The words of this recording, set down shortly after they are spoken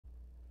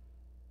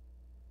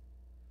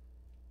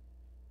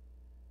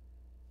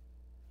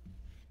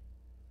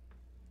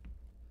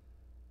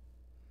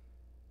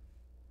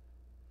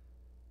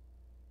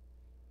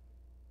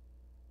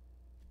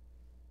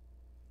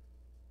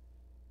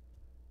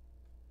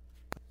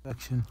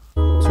Action.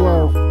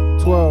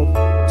 12,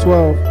 12,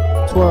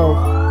 12,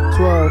 12,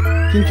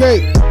 12. King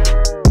K.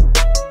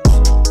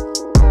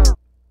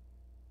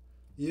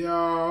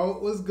 Yo,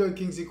 what's good,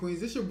 kings and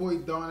queens? This your boy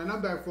Dawn, and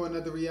I'm back for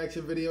another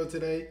reaction video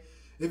today.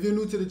 If you're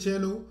new to the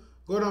channel,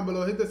 go down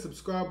below, hit the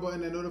subscribe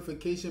button and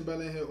notification bell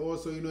in here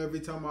also, you know,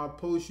 every time I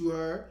post, you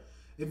heard.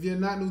 If you're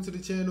not new to the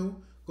channel,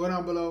 go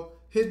down below,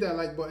 hit that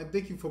like button.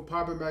 Thank you for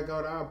popping back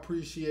out. I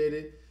appreciate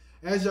it.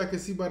 As y'all can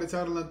see by the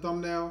title and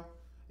thumbnail,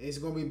 it's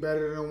going to be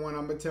better than one,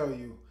 I'm going to tell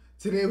you.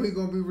 Today we're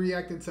going to be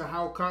reacting to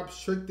how cops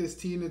tricked this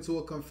teen into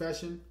a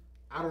confession.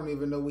 I don't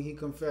even know when he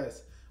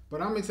confessed. But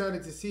I'm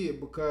excited to see it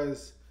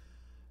because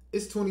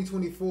it's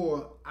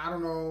 2024. I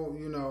don't know,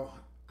 you know,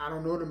 I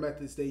don't know the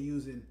methods they're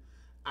using.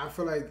 I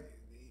feel like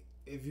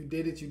if you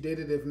did it, you did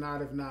it. If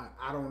not,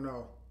 I don't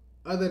know.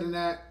 Other than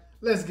that,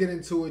 let's get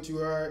into it, you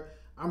heard.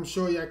 I'm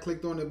sure y'all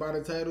clicked on it by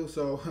the title,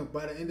 so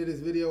by the end of this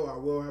video, I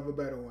will have a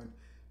better one.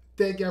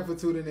 Thank y'all for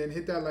tuning in.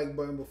 Hit that like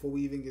button before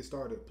we even get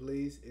started,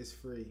 please. It's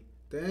free.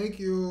 Thank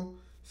you.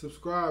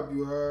 Subscribe,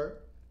 you heard.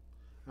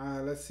 All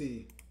right, let's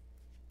see.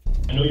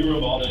 I know you were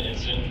involved in an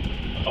incident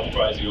a couple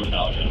Fridays ago in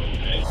Dollar General,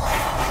 okay?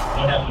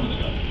 What happened to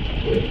the gun?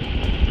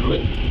 Threw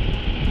it?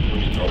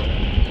 Where'd you throw it?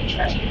 In the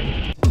trash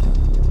can.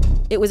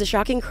 It was a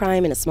shocking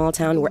crime in a small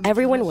town where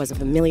everyone was a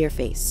familiar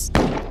face,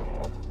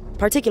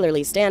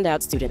 particularly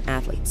standout student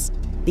athletes.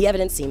 The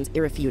evidence seems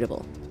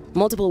irrefutable.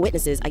 Multiple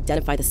witnesses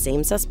identify the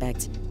same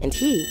suspect, and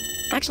he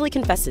actually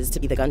confesses to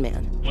be the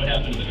gunman. What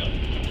happened to the gun?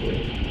 Threw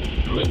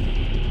it?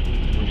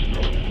 Where'd you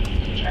throw it?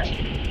 In the trash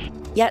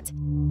can. Yet,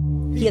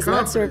 he has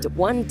not served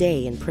 1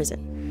 day in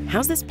prison.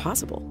 How's this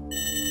possible?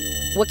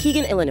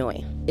 Waukegan,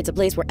 Illinois. It's a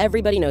place where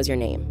everybody knows your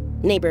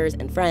name. Neighbors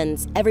and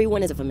friends,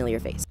 everyone is a familiar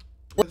face.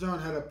 John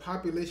had a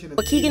population of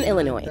Waukegan,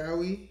 Illinois.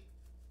 Dang.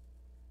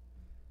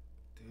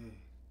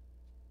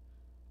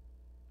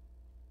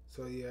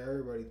 So yeah,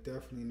 everybody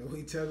definitely know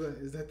each other.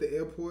 Is that the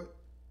airport?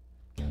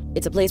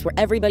 It's a place where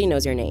everybody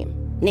knows your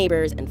name.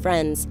 Neighbors and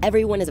friends,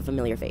 everyone is a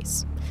familiar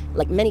face.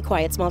 Like many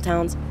quiet small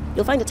towns,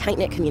 you'll find a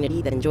tight-knit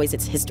community that enjoys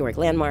its historic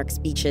landmarks,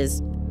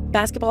 beaches.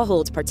 Basketball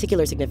holds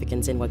particular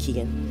significance in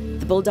Waukegan.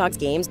 The Bulldogs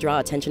games draw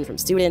attention from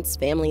students,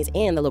 families,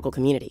 and the local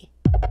community.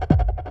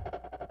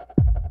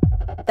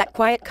 That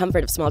quiet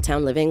comfort of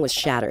small-town living was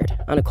shattered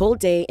on a cold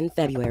day in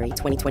February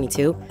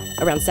 2022,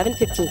 around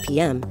 7:15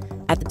 p.m.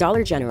 at the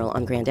Dollar General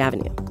on Grand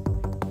Avenue.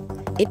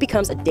 It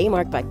becomes a day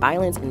marked by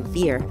violence and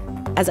fear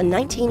as a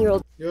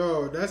 19-year-old...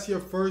 Yo, that's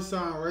your first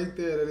sign right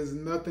there that there's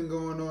nothing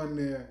going on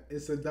there.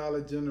 It's a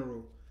Dollar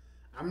General.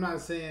 I'm not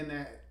saying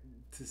that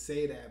to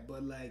say that,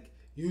 but like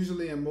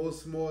usually in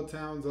most small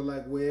towns or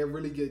like where it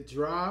really get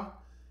dry,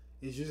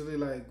 it's usually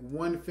like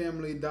one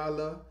Family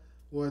Dollar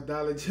or a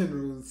Dollar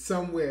General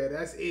somewhere.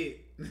 That's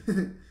it.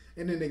 And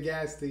then the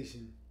gas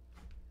station.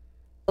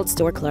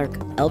 Store clerk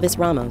Elvis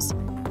Ramos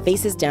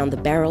faces down the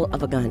barrel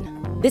of a gun.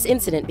 This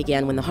incident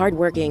began when the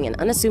hard-working and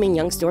unassuming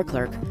young store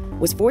clerk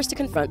was forced to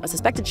confront a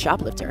suspected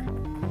shoplifter.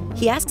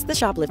 He asks the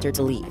shoplifter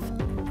to leave.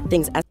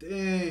 Things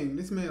Dang,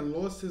 this man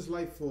lost his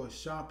life for a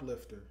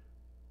shoplifter.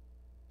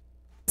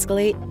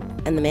 Escalate,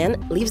 and the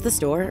man leaves the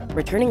store,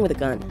 returning with a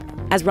gun.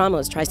 As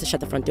Ramos tries to shut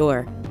the front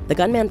door, the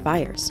gunman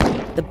fires.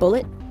 The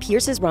bullet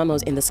pierces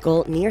Ramos in the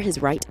skull near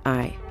his right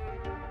eye.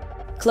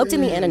 Cloaked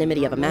in the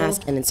anonymity of a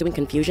mask and ensuing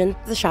confusion,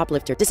 the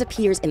shoplifter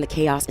disappears in the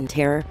chaos and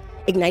terror,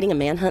 igniting a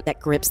manhunt that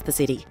grips the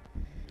city.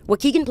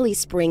 Waukegan police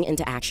spring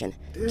into action,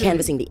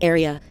 canvassing the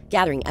area,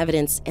 gathering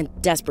evidence, and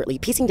desperately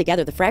piecing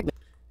together the fragments.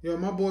 Yo,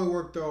 my boy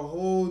worked a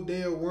whole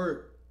day of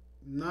work,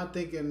 not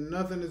thinking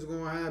nothing is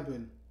going to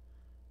happen,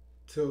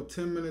 till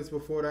 10 minutes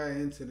before that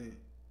incident.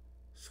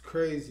 It's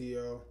crazy,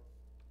 yo.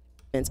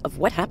 Of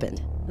what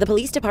happened. The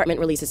police department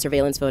releases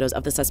surveillance photos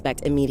of the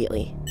suspect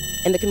immediately,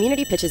 and the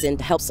community pitches in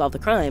to help solve the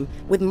crime,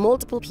 with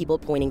multiple people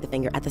pointing the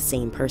finger at the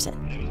same person.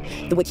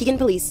 The Waukegan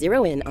police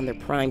zero in on their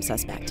prime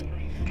suspect,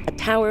 a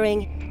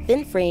towering,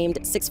 thin-framed,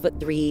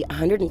 6'3",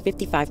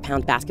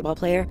 155-pound basketball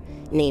player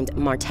named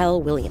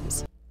Martell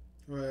Williams.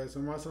 Alright, so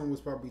my son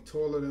was probably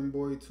taller than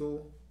boy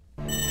too.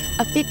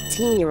 A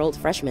 15-year-old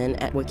freshman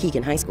at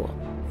Waukegan High School.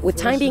 With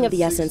time being of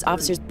the essence,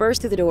 officers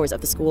burst through the doors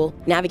of the school,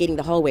 navigating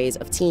the hallways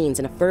of teens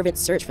in a fervent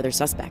search for their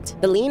suspect.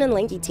 The lean and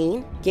lanky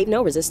teen gave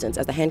no resistance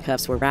as the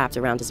handcuffs were wrapped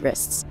around his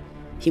wrists.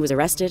 He was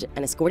arrested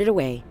and escorted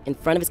away in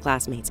front of his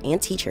classmates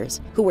and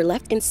teachers, who were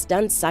left in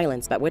stunned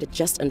silence about what had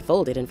just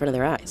unfolded in front of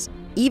their eyes.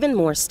 Even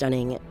more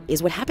stunning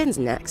is what happens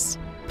next.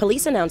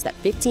 Police announced that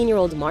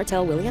 15-year-old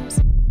Martell Williams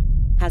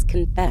has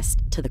confessed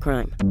to the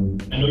crime.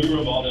 I know you were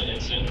involved in an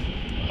incident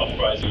a couple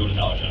Fridays ago in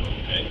Dollar General,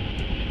 okay?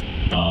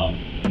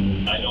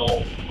 I know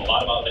a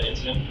lot about the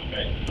incident,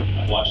 okay?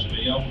 I've watched the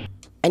video.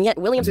 And yet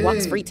Williams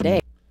walks free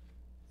today.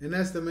 And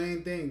that's the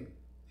main thing.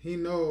 He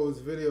knows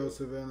video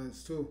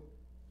surveillance too.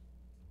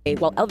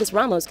 While Elvis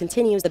Ramos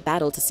continues the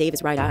battle to save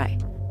his right eye.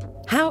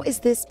 How is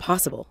this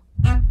possible?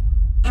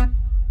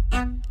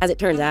 As it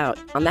turns out,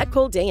 on that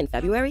cold day in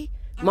February,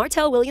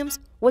 Martell Williams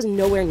was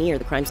nowhere near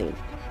the crime scene.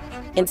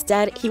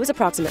 Instead, he was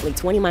approximately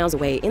 20 miles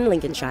away in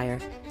Lincolnshire,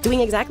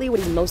 doing exactly what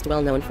he's most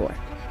well known for: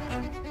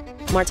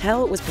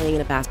 Martell was playing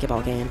in a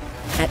basketball game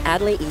at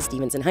Adlai E.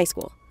 Stevenson High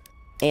School,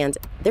 and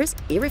there's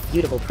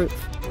irrefutable proof.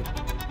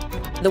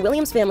 The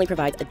Williams family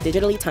provides a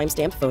digitally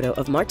timestamped photo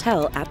of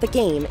Martell at the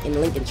game in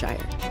Lincolnshire.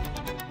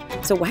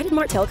 So why did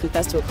Martell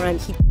confess to a crime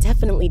he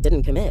definitely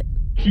didn't commit?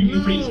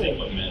 You're pretty snake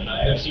looking, man.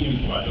 I've seen you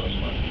before. I know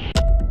you are.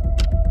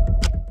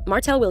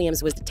 Martell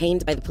Williams was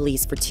detained by the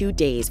police for 2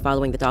 days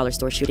following the dollar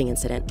store shooting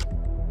incident.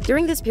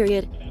 During this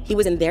period, he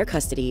was in their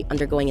custody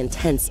undergoing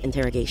intense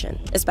interrogation,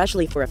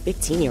 especially for a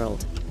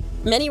 15-year-old.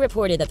 Many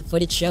reported that the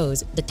footage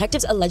shows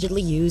detectives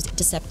allegedly used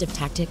deceptive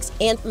tactics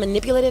and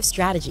manipulative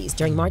strategies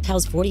during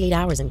Martell's 48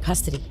 hours in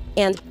custody.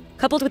 And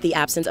coupled with the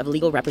absence of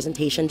legal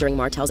representation during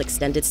Martell's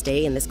extended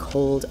stay in this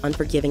cold,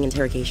 unforgiving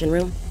interrogation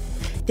room,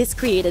 this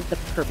created the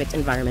perfect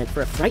environment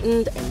for a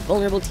frightened and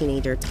vulnerable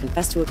teenager to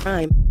confess to a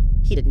crime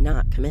he did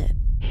not commit.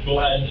 Go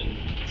ahead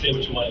and say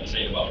what you wanted to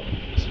say about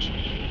the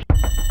situation.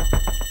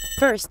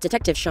 First,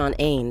 Detective Sean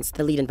Ains,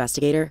 the lead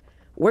investigator,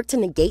 worked to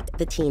negate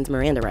the teen's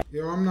Miranda rights.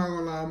 Yo, I'm not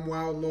gonna lie, I'm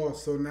wild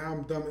lost, so now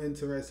I'm dumb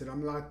interested.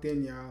 I'm locked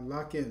in, y'all.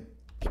 Lock in.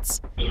 It's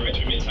For the right to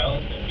remain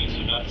silent, that means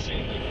you're not to say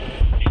anything.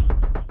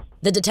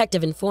 The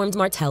detective informed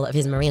Martell of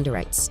his Miranda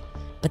rights,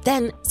 but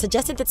then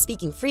suggested that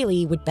speaking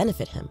freely would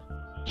benefit him.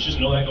 Just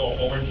know that going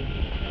forward,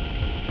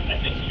 I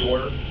think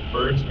your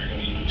words are going to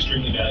be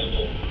extremely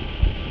valuable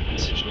in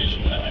this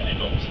situation. I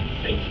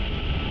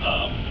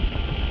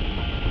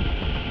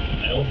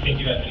don't think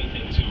you have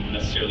anything to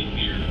necessarily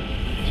fear in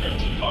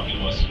terms of talking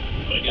to us.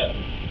 But again,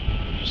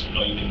 just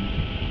know you can.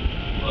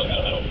 Look,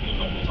 I don't feel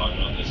comfortable talking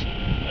about this.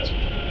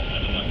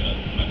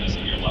 I'm not gonna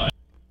sit here and lie.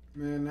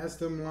 Man, that's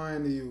them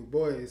lying to you.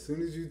 Boy, as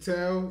soon as you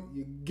tell,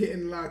 you're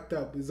getting locked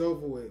up. It's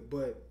over with.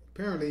 But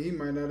apparently he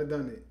might not have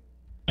done it.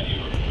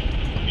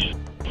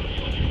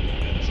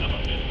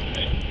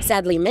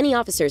 Sadly, many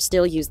officers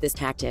still use this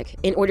tactic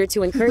in order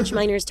to encourage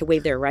minors to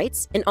waive their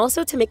rights and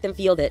also to make them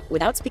feel that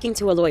without speaking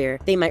to a lawyer,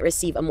 they might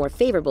receive a more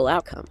favorable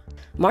outcome.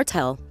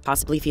 Martell,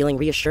 possibly feeling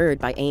reassured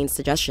by Ains'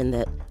 suggestion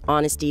that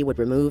honesty would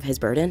remove his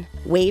burden,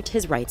 waived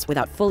his rights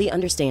without fully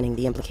understanding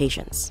the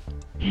implications.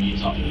 You need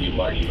something to be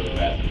water, you go to the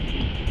bathroom.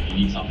 You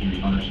need something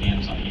you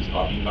understand, something he's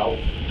talking about,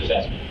 just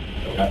ask me.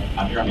 Okay?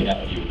 I'm here on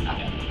behalf of you, not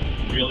him.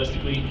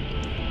 Realistically.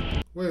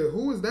 Wait,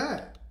 who was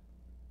that?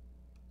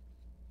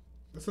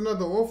 That's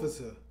another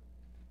officer.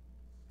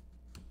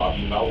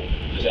 Talking about,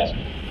 just ask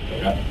me.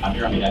 Okay? I'm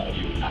here on behalf of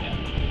you, not him.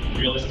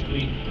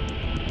 Realistically,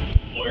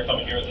 lawyer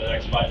coming here within the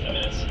next 5-10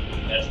 minutes,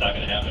 that's not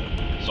going to happen.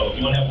 So if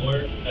you want to have a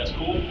lawyer, that's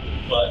cool.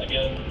 But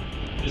again,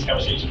 this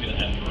conversation is going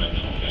to end for right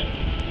now, okay?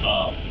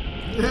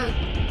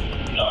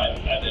 No, I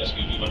have to ask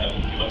you, do you want to have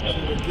you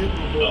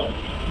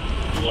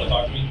want to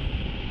talk to me?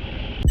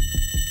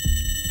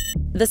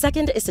 The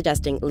second is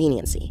suggesting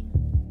leniency.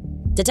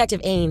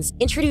 Detective Ains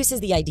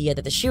introduces the idea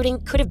that the shooting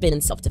could have been in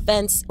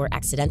self-defense or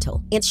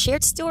accidental, and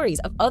shared stories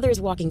of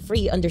others walking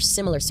free under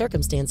similar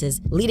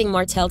circumstances, leading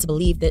Martell to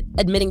believe that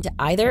admitting to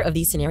either of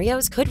these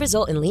scenarios could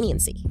result in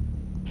leniency.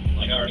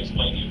 Like I already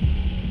explained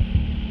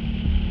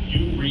to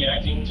you, you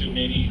reacting to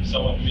maybe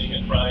someone committing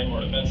a crime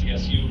or an offense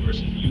against you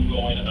versus you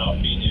going out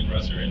and being the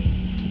aggressor and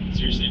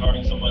seriously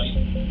harming somebody,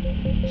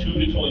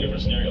 2 totally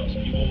different scenarios.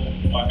 People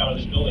walk out of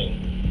this building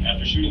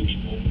after shooting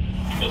people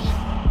because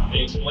they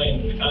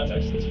explain the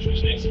context of the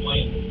situation. They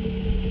explain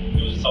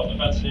it was a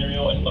self-defense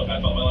scenario, and look, I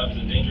felt my life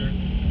was in danger.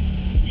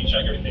 We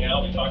check everything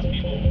out, we talk to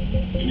people,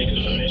 we make a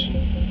determination.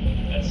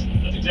 That's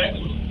exactly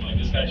what it looked like.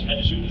 This guy had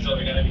to shoot this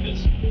other guy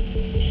because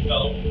he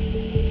felt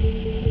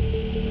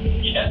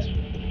he had to.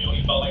 You know,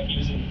 he felt like he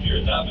was in fear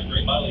of death or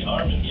great bodily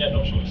harm, and he had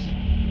no choice.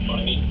 You know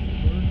what I mean?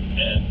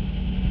 And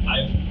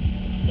I've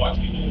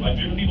watched people, I've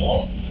driven people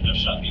home, and I've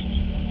shot people.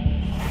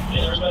 They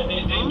never spent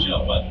a day in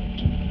jail, but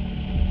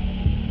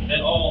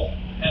that all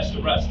has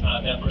to rest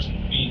on that person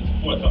being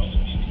forthcoming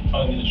with me,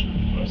 telling me the truth, you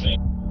know what I'm saying?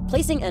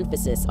 Placing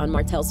emphasis on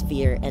Martell's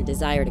fear and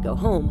desire to go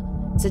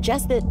home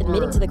suggests that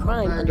admitting to the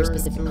crime under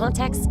specific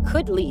contexts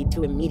could lead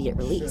to immediate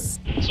release.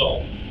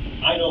 So,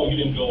 I know you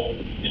didn't go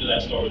into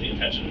that store with the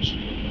intention of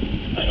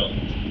shooting. I know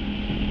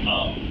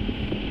that.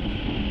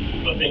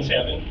 But things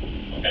happen,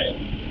 okay?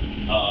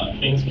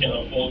 Things can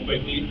unfold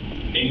quickly.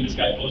 Maybe this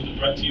guy posed a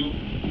threat to you.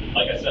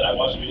 Like I said, I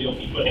watched the video,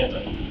 he put hands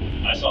on you.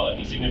 I saw that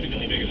he's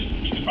significantly bigger than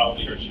you. He could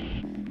probably hurt you.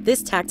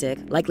 This tactic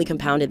likely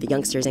compounded the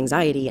youngster's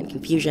anxiety and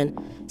confusion,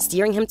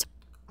 steering him to...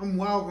 I'm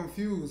wild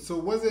confused. So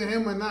was it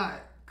him or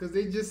not? Because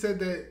they just said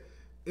that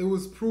it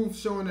was proof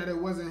showing that it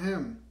wasn't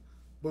him.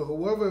 But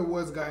whoever it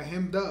was got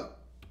hemmed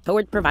up.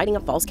 toward providing a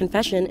false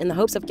confession in the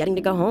hopes of getting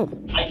to go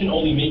home. I can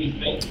only maybe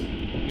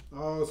think.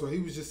 Oh, so he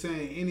was just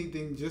saying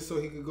anything just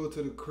so he could go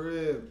to the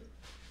crib.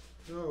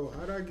 Yo,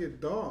 how'd I get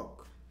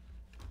dark?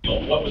 You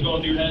know, what was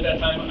going through your head at that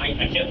time,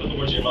 I can't put the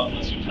words in your mouth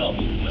unless you tell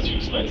me, unless you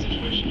explain the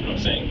situation. You know what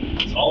I'm saying?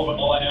 It's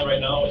all I have right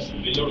now is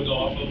some video to go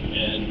off of,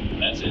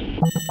 and that's it.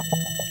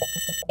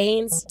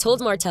 Ains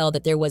told Martell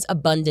that there was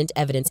abundant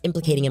evidence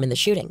implicating him in the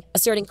shooting,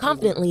 asserting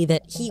confidently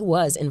that he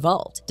was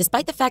involved,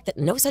 despite the fact that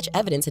no such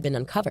evidence had been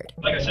uncovered.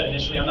 Like I said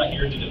initially, I'm not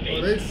here to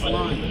debate whether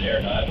you were there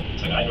or not.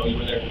 It's like, I know you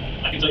were there.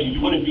 I can tell you,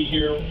 you wouldn't be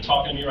here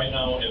talking to me right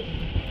now if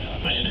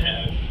I didn't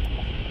have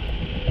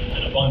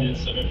an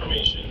abundance of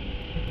information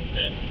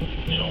that,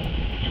 you know,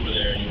 you were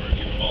there and you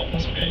were involved in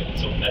this, okay?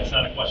 So that's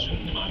not a question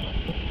in my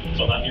mind.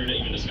 So I'm not here to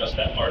even discuss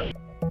that part.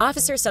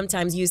 Officers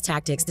sometimes use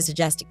tactics to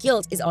suggest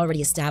guilt is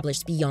already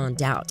established beyond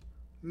doubt.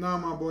 Nah,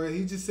 my boy,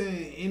 he's just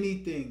saying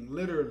anything,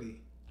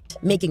 literally.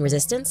 Making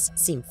resistance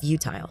seem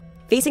futile.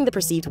 Facing the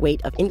perceived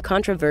weight of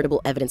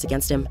incontrovertible evidence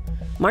against him,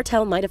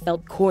 Martel might have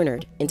felt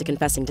cornered into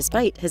confessing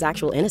despite his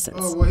actual innocence.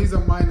 Oh, well, he's a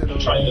minor, though. I'm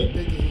trying to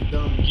thinking he's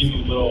dumb. give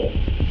you little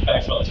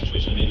facts about the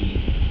situation, maybe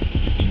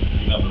you can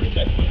remember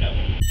exactly what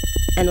happened.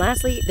 And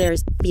lastly,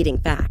 there's feeding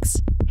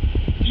facts.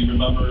 Do you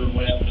remember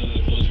what happened to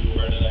the clothes you were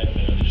wearing tonight?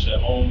 They're just at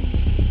home?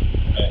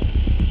 Okay.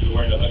 You were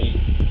wearing a hoodie?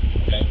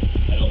 Okay,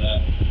 I know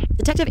that.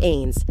 Detective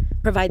Ains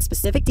provides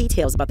specific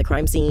details about the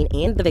crime scene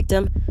and the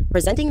victim,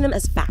 presenting them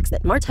as facts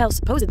that Martel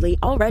supposedly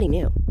already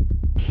knew.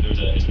 There was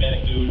a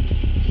Hispanic dude,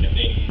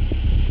 maybe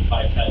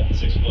 5'10",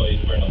 6 foot,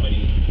 he's wearing a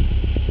hoodie.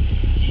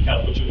 He kind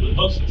of put you, it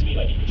looks to me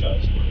like he put you out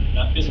of the store.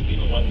 Not physically,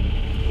 but when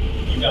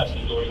you got to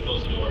the door, you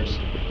closed the doors,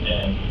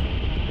 and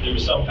there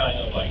was some kind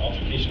of like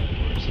altercation in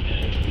the doors.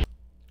 And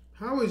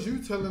how is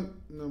you telling?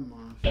 No,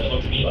 man. And it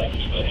looked to me like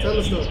he put Tell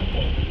us at some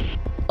point.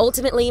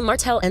 Ultimately,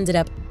 Martel ended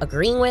up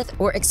agreeing with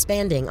or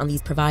expanding on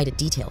these provided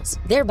details,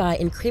 thereby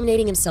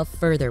incriminating himself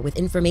further with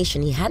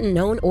information he hadn't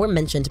known or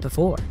mentioned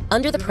before.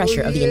 Under the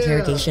pressure of the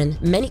interrogation,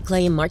 many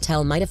claim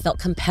Martel might have felt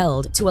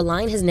compelled to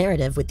align his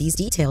narrative with these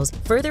details,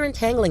 further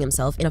entangling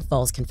himself in a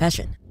false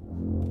confession.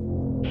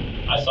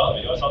 I saw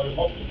the video. I saw there was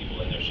multiple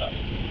people in there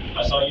shopping.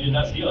 I saw you did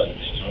not steal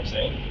anything, you know what I'm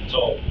saying?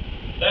 So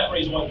that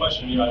raised one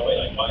question to me right away,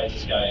 like, why is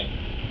this guy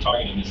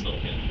targeting this little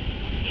kid?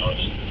 You know what I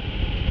mean?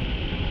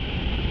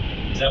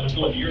 Is that what's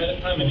going through your head at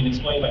the time? I mean,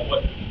 explain like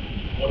what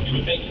you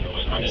were thinking, or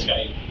when this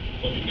guy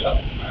told you to get up.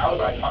 I was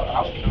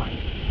thinking like,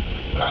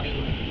 what I do,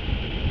 like,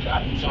 should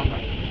I do something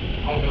like,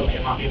 I don't know, like,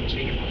 am I being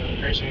mistaken for another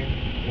person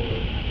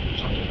or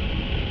something?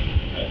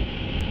 Okay.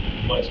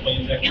 You want to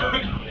explain exactly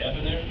what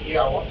happened there?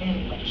 Yeah, I walked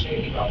in, like you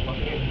said, I was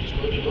walking in, he just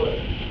closed the door,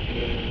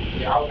 and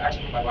then I was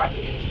asking him like, why did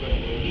he get in this door?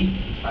 And then he,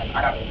 like,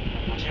 I got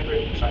my temper,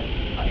 it's like,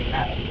 I get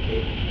mad,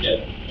 okay?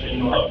 Yeah,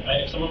 and look,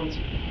 if someone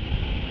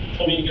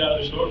told me to get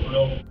out of their store for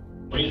no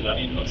reason,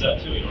 I'd be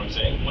upset too, you know what I'm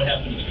saying? What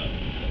happened to the gun?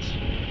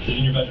 Is it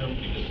in your bedroom?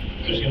 Because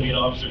there's going to be an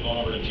officer going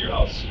over to your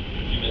house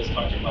in a few minutes to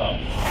talk to your mom.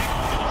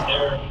 If it's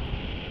there,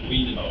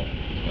 we didn't know.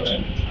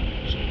 Okay.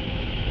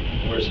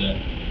 Where's that?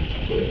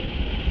 I threw it.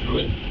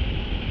 Threw it?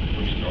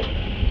 Where'd you throw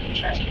it?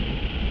 Trash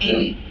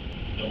can.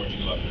 Then where'd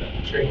you go after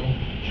that? Straight home.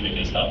 Did you make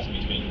any stops in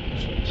between?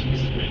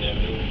 Jesus, Grand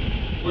Avenue.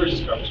 Where's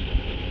this garbage?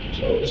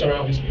 So it's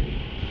around this area.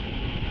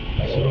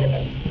 Like, over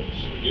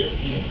Here? here.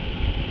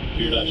 Yeah.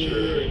 You're not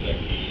sure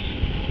exactly.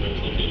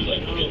 It was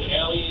like in the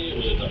alley,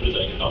 was it like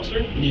a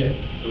dumpster? Yeah.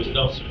 It was a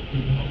dumpster.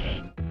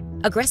 Okay.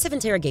 Aggressive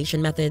interrogation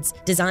methods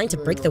designed to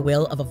break the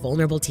will of a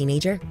vulnerable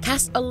teenager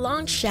cast a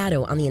long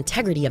shadow on the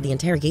integrity of the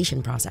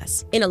interrogation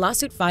process. In a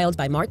lawsuit filed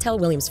by Martel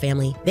Williams'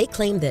 family, they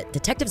claimed that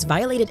detectives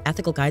violated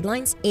ethical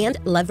guidelines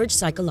and leveraged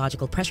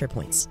psychological pressure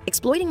points,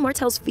 exploiting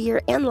Martel's fear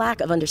and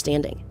lack of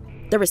understanding.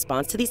 The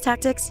response to these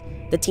tactics,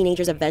 the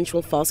teenager's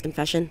eventual false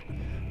confession,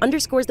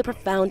 underscores the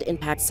profound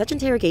impact such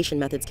interrogation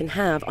methods can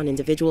have on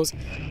individuals,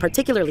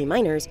 particularly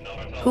minors,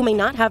 who may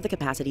not have the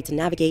capacity to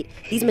navigate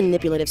these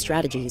manipulative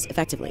strategies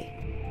effectively.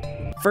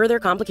 Further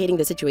complicating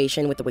the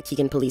situation with the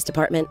Waukegan Police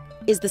Department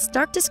is the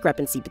stark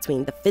discrepancy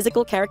between the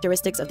physical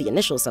characteristics of the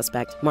initial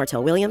suspect,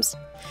 Martel Williams,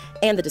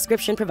 and the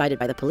description provided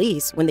by the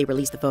police when they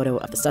released the photo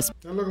of the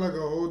suspect. That looked like a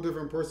whole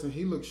different person.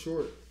 He looked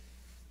short.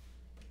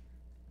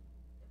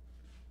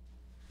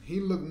 He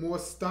looked more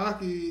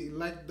stocky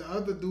like the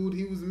other dude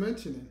he was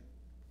mentioning.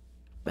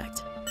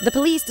 The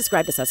police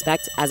described the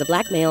suspect as a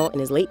black male in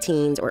his late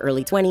teens or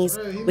early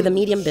 20s with a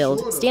medium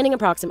build, standing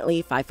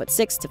approximately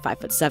 5'6" to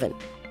 5'7".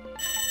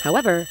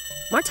 However,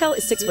 Martel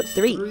is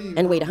 6'3"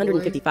 and weighed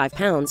 155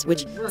 pounds,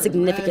 which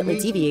significantly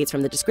deviates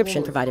from the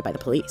description provided by the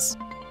police.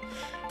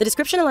 The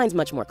description aligns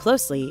much more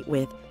closely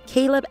with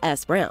Caleb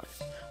S. Brown,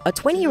 a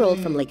 20-year-old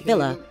from Lake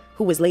Villa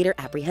who was later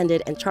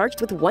apprehended and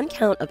charged with 1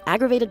 count of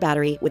aggravated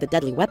battery with a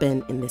deadly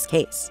weapon in this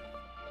case.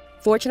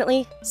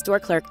 Fortunately, store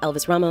clerk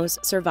Elvis Ramos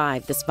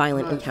survived this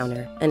violent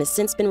encounter and has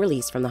since been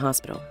released from the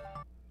hospital.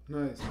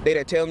 Nice. They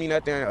didn't tell me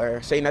nothing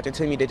or say nothing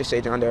to me. They just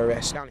said you're under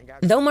arrest.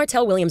 Though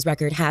Martel Williams'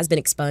 record has been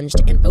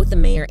expunged and both the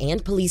mayor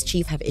and police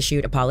chief have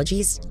issued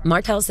apologies,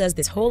 Martel says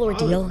this whole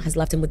ordeal has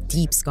left him with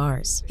deep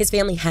scars. His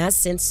family has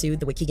since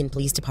sued the Waukegan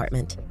Police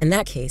Department, and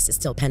that case is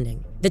still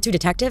pending. The 2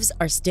 detectives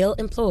are still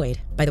employed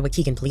by the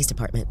Waukegan Police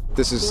Department.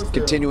 This is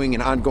continuing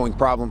an ongoing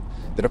problem.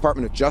 The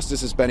Department of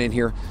Justice has been in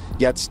here,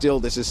 yet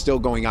still this is still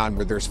going on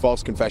where there's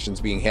false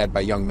confessions being had by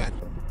young men.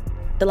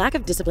 The lack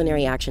of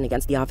disciplinary action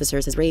against the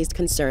officers has raised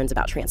concerns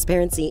about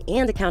transparency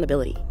and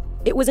accountability.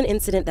 It was an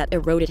incident that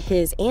eroded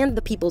his and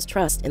the people's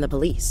trust in the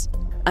police.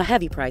 A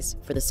heavy price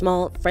for the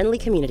small, friendly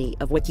community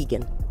of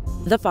Waukegan.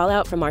 The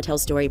fallout from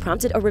Martel's story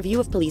prompted a review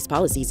of police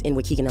policies in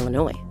Waukegan,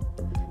 Illinois,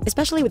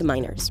 especially with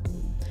minors.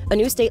 A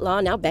new state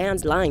law now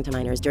bans lying to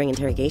minors during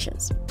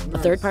interrogations. A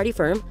third-party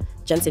firm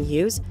Jensen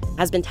Hughes,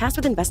 has been tasked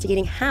with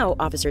investigating how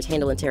officers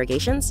handle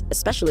interrogations,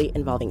 especially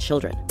involving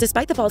children.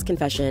 Despite the false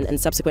confession and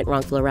subsequent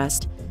wrongful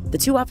arrest, the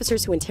 2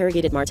 officers who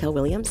interrogated Martell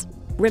Williams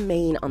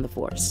remain on the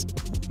force.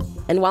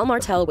 And while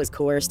Martell was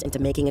coerced into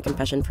making a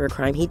confession for a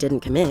crime he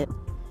didn't commit,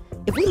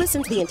 if we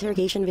listen to the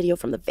interrogation video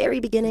from the very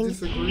beginning,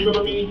 You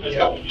remember me? I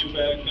stopped you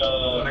back.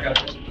 When I got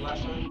arrested the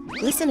last time.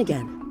 listen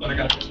again. When I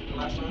got arrested the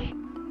last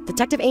time.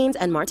 Detective Ains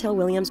and Martell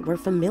Williams were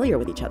familiar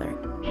with each other.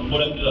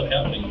 What ended up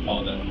happening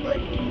all then? Like,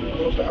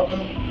 what was the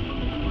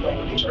outcome? Like,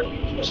 when they charged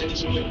me for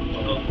sentencing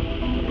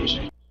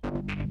me.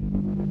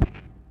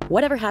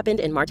 Whatever happened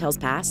in Martell's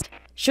past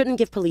shouldn't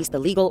give police the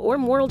legal or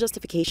moral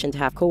justification to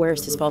have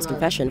coerced his false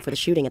confession for the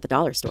shooting at the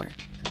dollar store.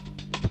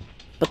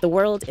 But the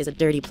world is a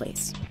dirty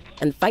place,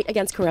 and the fight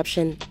against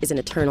corruption is an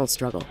eternal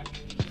struggle.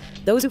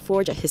 Those who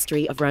forge a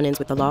history of run-ins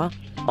with the law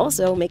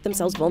also make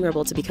themselves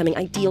vulnerable to becoming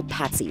ideal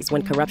patsies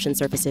when corruption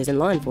surfaces in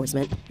law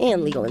enforcement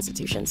and legal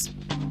institutions.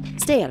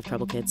 Stay out of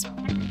trouble, kids.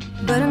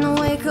 But in the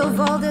wake of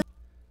all this,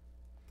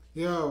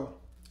 Yo,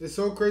 it's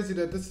so crazy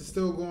that this is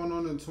still going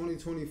on in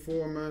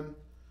 2024, man.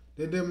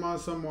 They did my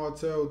son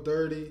Martell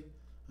dirty.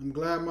 I'm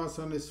glad my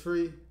son is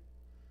free.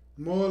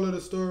 Moral of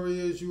the story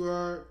is, you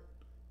heard,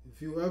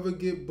 if you ever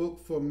get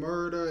booked for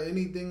murder,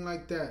 anything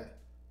like that,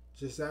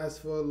 just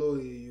ask for a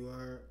lawyer, you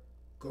heard.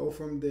 Go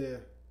from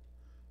there.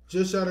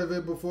 Just shot a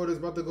vid before this,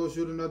 about to go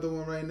shoot another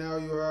one right now,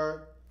 you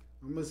heard.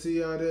 I'm gonna see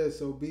y'all there,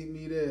 so beat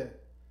me there.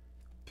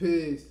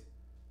 Peace.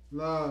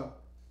 Love.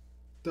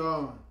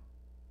 Dawn.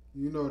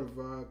 You know the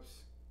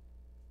vibes.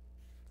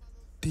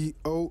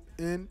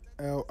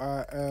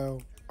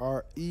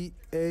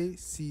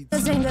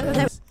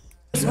 DONLILREACTS.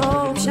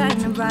 smoke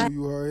shining bright.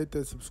 You heard, hit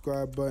that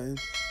subscribe button,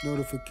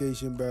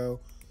 notification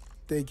bell.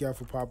 Thank y'all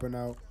for popping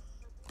out.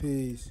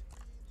 Peace.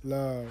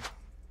 Love.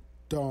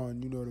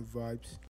 Dawn. You know the vibes.